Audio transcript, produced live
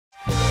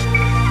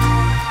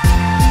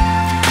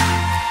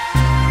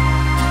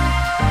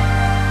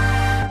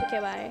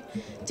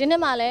ဒီ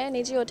နေ့မှလည်း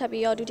နေကြီးကိုထပ်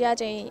ပြီးတော့ဒုတိယ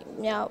ကြိမ်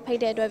မြောက်ဖိ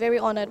တ်တဲ့အတွက် very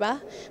honored ပါ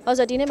။ဘာလို့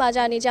ဆိုဒီနေ့မှ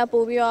ကြာနေကြ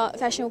ပို့ပြီးတော့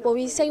fashion ပို့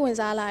ပြီးစိတ်ဝင်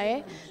စားလာတယ်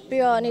။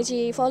ပြီးတော့နေ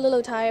ကြီး follow လု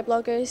ပ်ထားတဲ့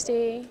bloggers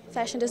တွေ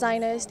fashion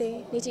designers တွေ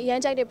နေကြီးအရန်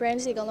ကြိုက်တဲ့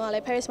brands တွေကတော့လ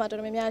ည်း Paris မှာတော်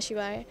တော်များများရှိ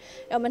ပါတယ်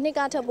။အဲ့မနှစ်က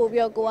ထပ်ပို့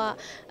ပြီးတော့ကိုက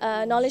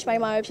knowledge ပို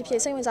င်းမှာပဲဖြစ်ဖြ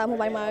စ်စိတ်ဝင်စားမှု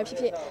ပိုင်းမှာပဲဖြစ်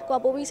ဖြစ်ကိုက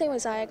ပို့ပြီးစိတ်ဝ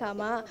င်စားတဲ့အခါ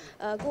မှာ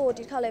ကိုကို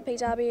ဒီတစ်ခါလည်းဖိတ်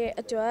ကြားပေးတဲ့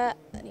အတွက်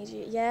နေ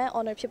ကြီးအရန်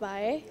honor ဖြစ်ပါ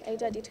တယ်။အဲ့အ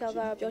တွက်ဒီတစ်ခါက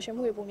တော့ပျော်ရွှင်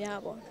မှုတွေပုံများ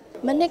ပါပေါ့။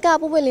မနှစ်က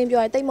ပို့ပွင့်လင်း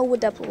ပြောရင်တိတ်မဝ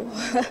တ်တတ်ဘူး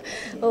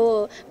ဟို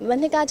မ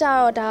နှစ်ကကြ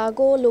တော့ဒါ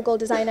ကို local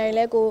designer တွေ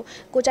လည်း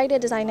ကိုကြိုက်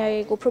တဲ့ designer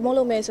တွေကို promote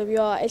လုပ်မယ်ဆိုပြီး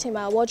တော့အဲ့ချိန်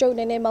မှာ wardrobe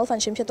နည်းနည်း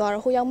malfunction ဖြစ်သွား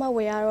တော့ဟိုရောက်မှဝ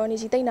ယ်ရတော့နေ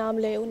ကြီးတိတ်နားမ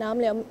လဲဘူးနားမ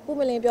လဲပို့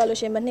ပွင့်လင်းပြောလို့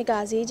ရှိရင်မနှစ်က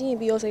ဈေးကြီးရင်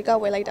ပြီးတော့ဆိုကော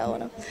က်ဝယ်လိုက်တာပေါ့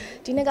နော်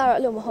ဒီနှစ်ကတော့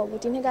အဲ့လိုမဟုတ်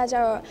ဘူးဒီနှစ်ကကြ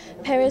တော့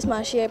Paris မှာ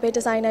ရှိတဲ့ဘယ်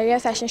designer ရဲ့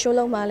fashion show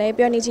လုပ်မှာလဲ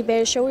ပြီးတော့နေကြီးဘ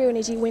ယ် show တွေကို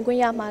နေကြီးဝင်ခွင့်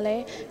ရမှာလဲ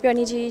ပြီးတော့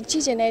နေကြီးကြ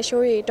ည့်ကျင်တဲ့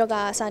show တွေတော့က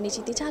အစားနေ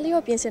ကြီးတခြားလေး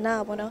တော့ပြင်ဆင်တာ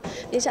ပေါ့နော်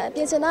ပြ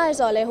င်ဆင်တာရ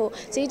ဆိုတော့လဲဟို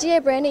ဈေးကြီး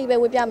ရဲ့ brand တွေပဲ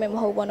ဝယ်ပြမယ်မ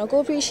ဟုတ်ပေါ့နော်ကို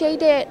appreciate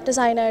တဲ့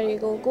designer တွေ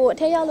ကိုအ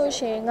ထက်ရောက်လို့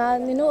ရှင်ငါ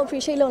နင်တို့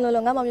appreciate လုပ်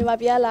လို့ငါမမြန်မာ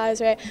ပြည်လာရဲ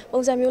ဆိုရဲ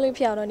ပုံစံမျိုးလေး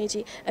ဖြစ်အောင်တော့နေ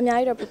ကြီးအများ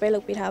ကြီးတော့ prepare လု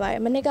ပ်ပေးထားပါတယ်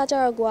မနစ်ကကျ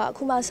တော့ကိုကအ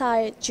ခုမှစတဲ့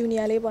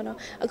junior လေးပေါ့နော်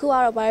အခုက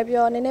တော့ဘာပဲ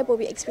ပြောနည်းနည်းပို့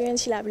ပြီး experience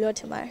ရှိလာပြီးတော့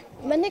ထင်ပါတယ်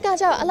မနစ်က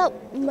ကျတော့အဲ့လောက်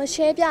မ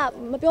share ပြ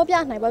မပြောပြ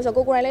နိုင်ပါဘူးဆို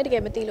တော့ကိုယ်တိုင်လည်းတက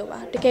ယ်မသိလို့ပါ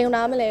တကယ်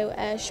နားမလဲဘူး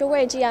show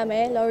ဝဲကြည့်ရမ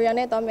ယ် L'Oreal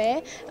နဲ့သွားမယ်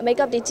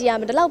makeup တွေကြည့်ရ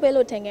မယ်ဒီလောက်ပဲ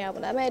လို့ထင်ခဲ့ရပါ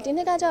တော့ဒါပေမဲ့ဒီ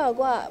နှစ်ကကျတော့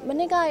ကိုကမ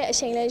နစ်ကရဲ့အ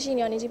ချိန်လည်းရှိ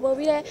နေတော့နေကြီးပို့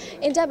ပြီးလဲ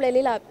in depth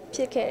လေးလာဖြ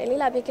စ်ခဲ့တယ်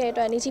လေးလာဖြစ်ခဲ့တဲ့အ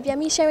တွက်နေကြီးပြန်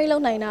ပြီး sharing လု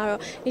ပ်နိုင်တာတော့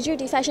နေကြီး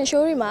ဒီ fashion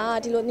show တွေမှာ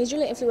ဒီလိုနေကြီး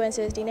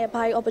influencers ဒီနဲ့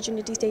ဘာ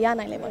opportunities တွေရ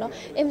နိုင်လဲပေါ့နော်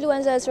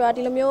influencer ဆိုတာ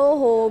ဒီလိုမျိုး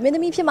ဟိုမင်းသ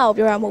မီးဖြစ်မှာကို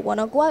ပြောရမှာမဟုတ်ပေါ့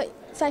နော်ကိုက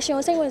fashion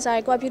ကိုစိတ်ဝင်စားရ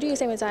ကိုက beauty ကို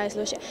စိတ်ဝင်စားရဆို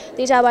လို့ရှိရင်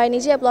ဒေတာပိုင်းနေ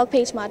ကြီးရဲ့ blog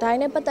page မှာဒါ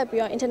နဲ့ပတ်သက်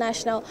ပြီးတော့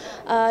international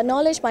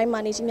knowledge ပိုင်းမှာ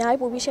နေကြီးအများ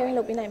ကြီးပို့ပြီး sharing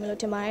လုပ်ပေးနိုင်မယ်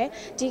လို့ထင်ပါတယ်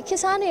ဒီခေ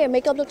တ်စားနေတဲ့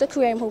makeup look တစ်ခု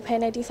ရမဟုတ်ဘဲ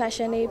နဲ့ဒီ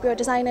fashion တွေပြီးတော့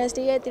designers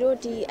တွေရဲ့သူတို့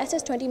ဒီ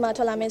SS20 မှာ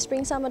ထွက်လာမယ်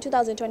spring summer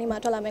 2020မှာ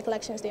ထွက်လာမယ်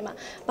collections တွေမှာ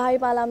ဘာတွေ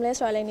ပါလာမလဲ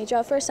ဆိုတာလည်းနေ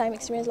ကြီး first time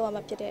experience လုပ်ရ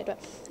မှာဖြစ်တဲ့အတွက်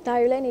ဒါ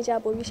တွေလည်းနေ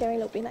ကြီးပို့ပြီး sharing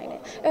လုပ်ပေးနိုင်တယ်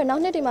အဲ့တော့နော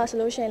က်နှစ်တွေမှာဆို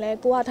လို့ရှိရင်လည်း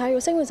ကိုကဒါတွေ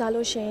ကိုစိတ်ဝင်စား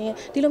လို့ရှိရင်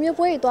ဒီလိုမျိုး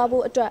ပွဲတွေသွား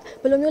ဖို့အတွက်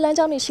ဘယ်လိုမျိုးလမ်း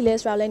ကြောင်းတွေရှိလဲ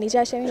ဆိုတာလည်းနေ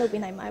ကြီး sharing လုပ်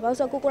ပေးနိုင်ပါတယ်ဘာလို့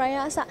ဆိုတော့ကိုကိုရိုင်းက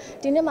အစ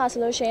ဒီနှစ်မှာဆို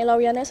လို့ရှိရင်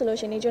L'Oreal နဲ့ဆိုလို့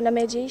ရှိရင်နေကြီးနာမ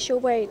ည်ကြီး show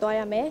ပွဲတွေသွား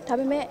ရမယ်ဒါ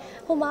ပေမဲ့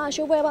ဟိုမှာ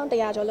show ပွဲပေါင်း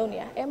100ကျော်လုပ်နေ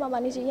တာအဲ့မှာ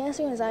နေကြီးရန်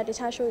စိတ်ဝင်စားတဲ့တ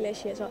ခြား show တွေလည်း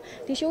ရှိရဆိုတော့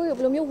ဒီ show တွေကိုဘ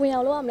ယ်လိုမျိုးဝင်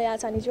အောင်လုပ်ရမလဲအ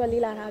စားနေကြီးက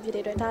လေးလာတာဖြစ်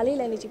တဲ့အတွက်ဒါလေး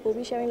လည်းနေကြီးပို့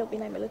ပြီး sharing လုပ်ပေး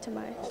နိုင်မယ်လို့ထင်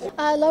ပါတယ်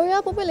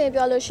L'Oreal ပို့ပွင့်လင်း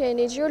ပြောလို့ရှိရင်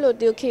နေကြီးတို့လို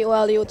ဒီ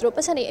KOL တွေကိုသူတို့ပ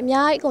တ်စံတွေအ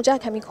များကြီးအကုန်ကြ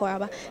ခံပြီးခေါ်တာ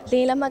ပါလေ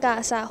လက်မှတ်က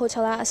အစ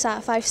hotel အစ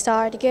 5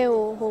 star တကယ်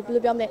ဟိုဘယ်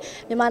လိုပြောမလဲ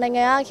မြန်မာနိုင်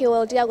ငံက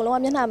KOL တယောက်ကလုံးဝ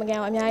မျက်နှာမကန်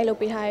အောင်အများကြီးလုပ်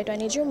ပေးထားတဲ့အတွက်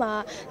နေကြီးမှာ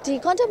ဒီ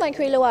content mind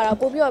create လုပ်ရတာ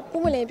ပို့ပြီးတော့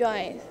ပို့ပွင့်လင်းပြော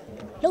ရင်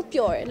လုတ်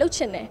ပျော်တယ်လုတ်ချ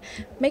င်တယ်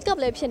makeup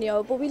လည်းဖြစ်နေရော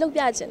ပို့ပြီးလုတ်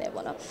ပြချင်တယ်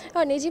ပေါ့နော်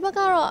အဲ့တော့နေကြီးဘက်က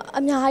တော့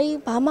အများကြီး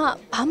ဘာမှ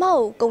ကို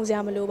ကုန်စရာ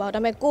မလိုပါဘူးဒါ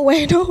ပေမဲ့ကိုဝ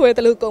ယ်တော့ဝယ်တ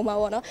ယ်လို့ကုန်ပါ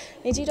ပေါ့နော်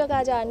နေကြီးတော့က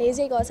ကြာနေ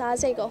စိတ်ကောစား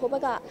စိတ်ကောဟိုဘ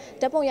က်ကဓာ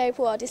တ်ပုံရိုက်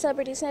ဖို့ရောဒီ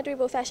celebrity နဲ့တွေ့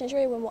ဖို့ fashion show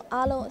တွေဝင်ဖို့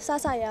အားလုံးစ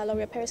ရလောက်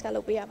ရ Paris က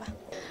လုပ်ပေးရပါ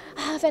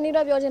Fanny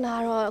တော့ပြောချင်တာက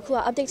တော့အခုက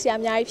update ဆရာ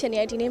အများကြီးဖြစ်နေ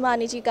တယ်ဒီနေ့မှ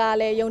နေကြီးက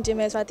လည်းယုံကြည်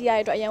မယ်ဆိုတာသိရ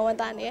တဲ့အတွက်အရင်ဝမ်း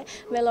သာနေတယ်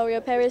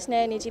L'Oreal Paris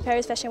နဲ့နေကြီး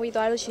Paris Fashion Week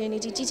သွားလို့ရှိရင်နေ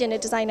ကြီးကြည့်ချင်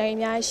တဲ့ designer တွေ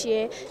အများကြီးရှိတ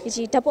ယ်နေ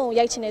ကြီးဓာတ်ပုံ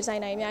ရိုက်ချင်တဲ့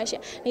designer တွေအများကြီးရှိတ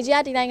ယ်နေကြီးက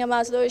ဒီနိုင်ငံမှာ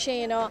ဆိုလို့ရှိ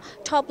ရင်တော့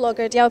top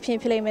blogger တယောက်ဖြ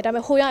စ်လိမ့်မယ်ဒါပေ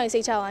မဲ့ဟိုရောက်ရင်စိ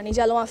တ်ချပါနေ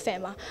ကြလုံးဝ fan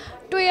ပါ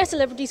တွေ့ရ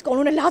celebrities အကုန်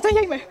လုံးနဲ့လာစမ်း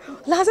ရိုက်မယ်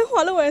လာစမ်း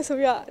ဟွာလို့မယ်ဆို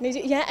ပြီးတော့နေ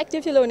ကြီးအရင်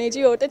active ဖြစ်လို့နေ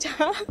ကြီးကိုတ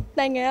ခြား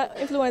နိုင်ငံက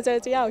influencer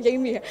တယောက်ရိ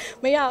မ့်မိတယ်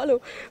မရအဲ့လို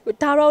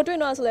ဒါတော့တွေ့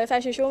တော့ဆိုလဲ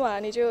fashion show မှာ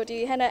နေကြီးကိုဒီ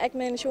Hannah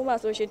Ekman show မှာ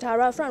ဆိုလို့ရှိရင်ဒါ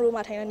တော့ front row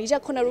မှာထိုင်တာနေကြီး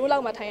9 row လော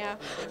က်မှာထိုင်ရ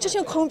ချ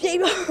က်ခုံပြေး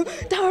ပြီး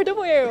ဒါတော့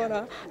ပို့ရရော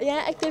နော်အရင်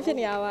active ဖြစ်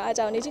နေရပါအဲ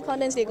ကြောင့်နေကြီး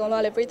content တွေအကုန်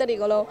လုံးကလည်းပရိသတ်တွေ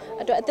အကုန်လုံး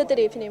အတွက်အသက်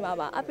တွေဖြစ်နေမှာ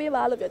ပါအပေး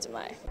ပါလို့ပြောချင်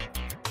ပါတယ်